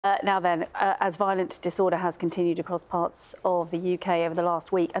Now then, as violent disorder has continued across parts of the UK over the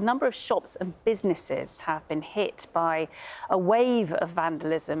last week, a number of shops and businesses have been hit by a wave of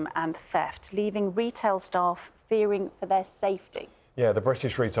vandalism and theft, leaving retail staff fearing for their safety. Yeah, the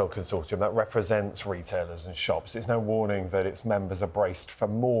British Retail Consortium that represents retailers and shops is now warning that its members are braced for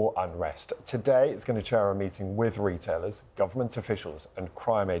more unrest. Today, it's going to chair a meeting with retailers, government officials and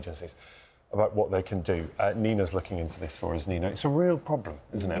crime agencies about what they can do. Nina's looking into this for us. Nina, it's a real problem,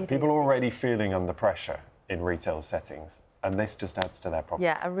 isn't it? People are already feeling under pressure in retail settings, and this just adds to their problem.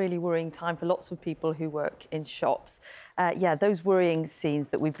 Yeah, a really worrying time for lots of people who work in shops. Yeah, those worrying scenes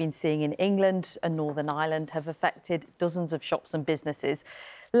that we've been seeing in England and Northern Ireland have affected dozens of shops and businesses.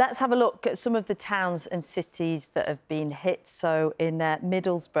 Let's have a look at some of the towns and cities that have been hit. So in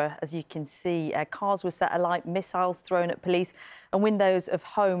Middlesbrough, as you can see, cars were set alight, missiles thrown at police and windows of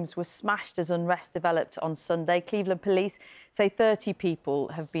homes were smashed as unrest developed on Sunday. Cleveland police say 30 people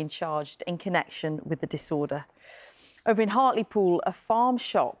have been charged in connection with the disorder. Over in Hartlepool, a farm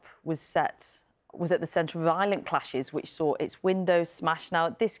shop was at the centre of violent clashes, which saw its windows smashed.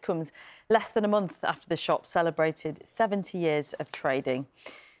 Now, this comes less than a month after the shop celebrated 70 years of trading.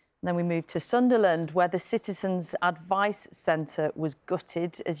 And then we move to Sunderland, where the Citizens Advice Centre was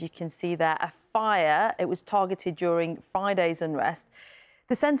gutted. As you can see there, a fire. It was targeted during Friday's unrest.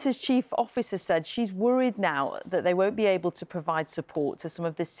 The centre's chief officer said she's worried now that they won't be able to provide support to some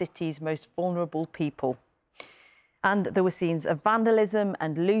of the city's most vulnerable people. And there were scenes of vandalism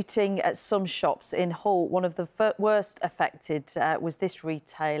and looting at some shops in Hull. One of the worst affected was this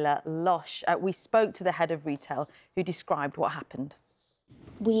retailer, Lush. We spoke to the head of retail, who described what happened.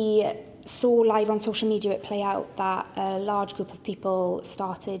 We saw live on social media it play out that a large group of people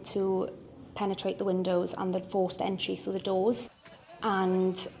started to penetrate the windows and they'd forced entry through the doors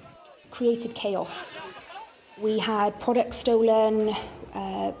and created chaos. We had products stolen,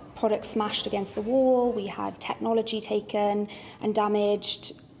 products smashed against the wall, we had technology taken and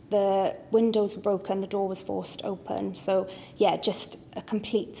damaged, the windows were broken, the door was forced open. So, yeah,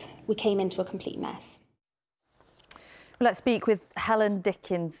 we came into a complete mess. Let's speak with Helen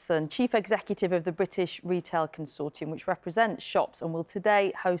Dickinson, Chief Executive of the British Retail Consortium, which represents shops and will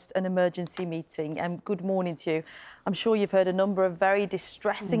today host an emergency meeting. Good morning to you. I'm sure you've heard a number of very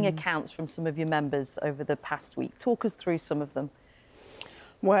distressing accounts from some of your members over the past week. Talk us through some of them.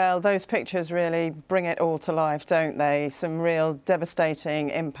 Well, those pictures really bring it all to life, don't they? Some real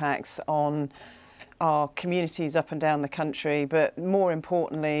devastating impacts on our communities up and down the country, but more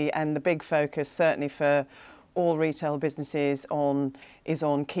importantly, and the big focus certainly for all retail businesses is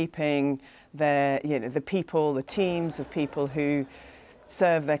on keeping the people, the teams of people who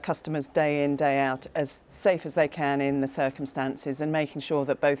serve their customers day in, day out as safe as they can in the circumstances, and making sure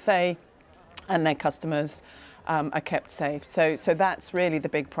that both they and their customers are kept safe. So that's really the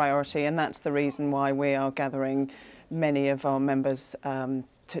big priority, and that's the reason why we are gathering many of our members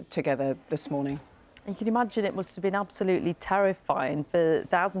together this morning. You can imagine it must have been absolutely terrifying for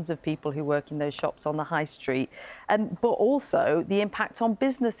thousands of people who work in those shops on the high street, but also the impact on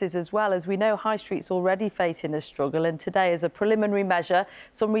businesses as well. As we know, high street's already facing a struggle, and today, as a preliminary measure,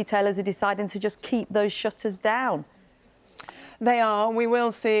 some retailers are deciding to just keep those shutters down. They are. We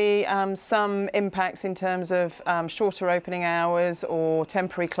will see some impacts in terms of shorter opening hours or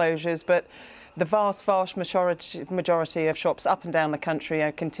temporary closures, but the vast majority of shops up and down the country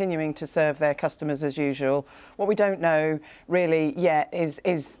are continuing to serve their customers as usual. What we don't know really yet is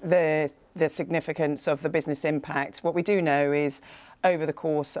the significance of the business impact. What we do know is over the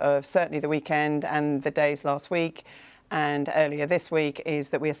course of certainly the weekend and the days last week and earlier this week is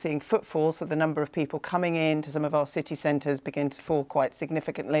that we are seeing footfall, so the number of people coming in to some of our city centres begin to fall quite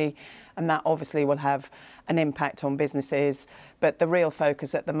significantly, and that obviously will have an impact on businesses. But the real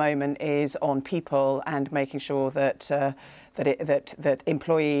focus at the moment is on people and making sure that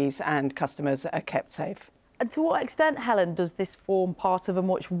employees and customers are kept safe. And to what extent, Helen, does this form part of a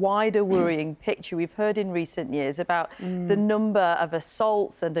much wider worrying picture? We've heard in recent years about the number of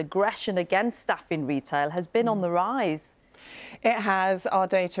assaults and aggression against staff in retail has been on the rise. It has. Our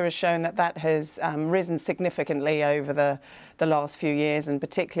data has shown that has risen significantly over the last few years, and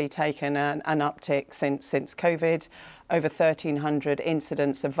particularly taken an uptick since COVID. Over 1,300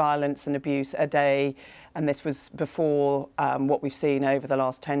 incidents of violence and abuse a day, and this was before what we've seen over the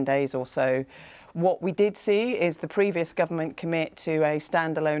last 10 days or so. What we did see is the previous government commit to a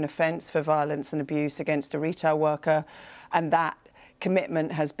standalone offence for violence and abuse against a retail worker, and that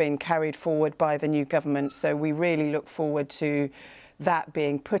commitment has been carried forward by the new government. So we really look forward to that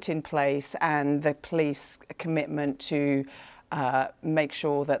being put in place, and the police commitment to make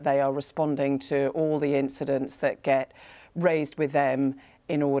sure that they are responding to all the incidents that get raised with them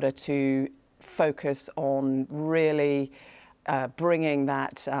in order to focus on really bringing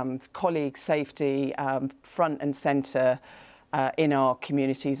that colleague safety front and centre in our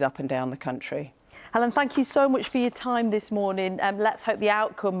communities up and down the country. Helen, thank you so much for your time this morning. Let's hope the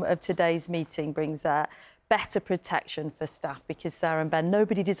outcome of today's meeting brings better protection for staff, because Sarah and Ben,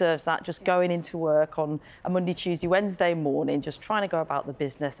 nobody deserves that, just going into work on a Monday, Tuesday, Wednesday morning, just trying to go about the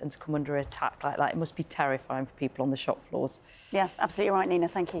business and to come under attack like that. It must be terrifying for people on the shop floors. Yeah, absolutely right, Nina.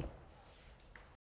 Thank you.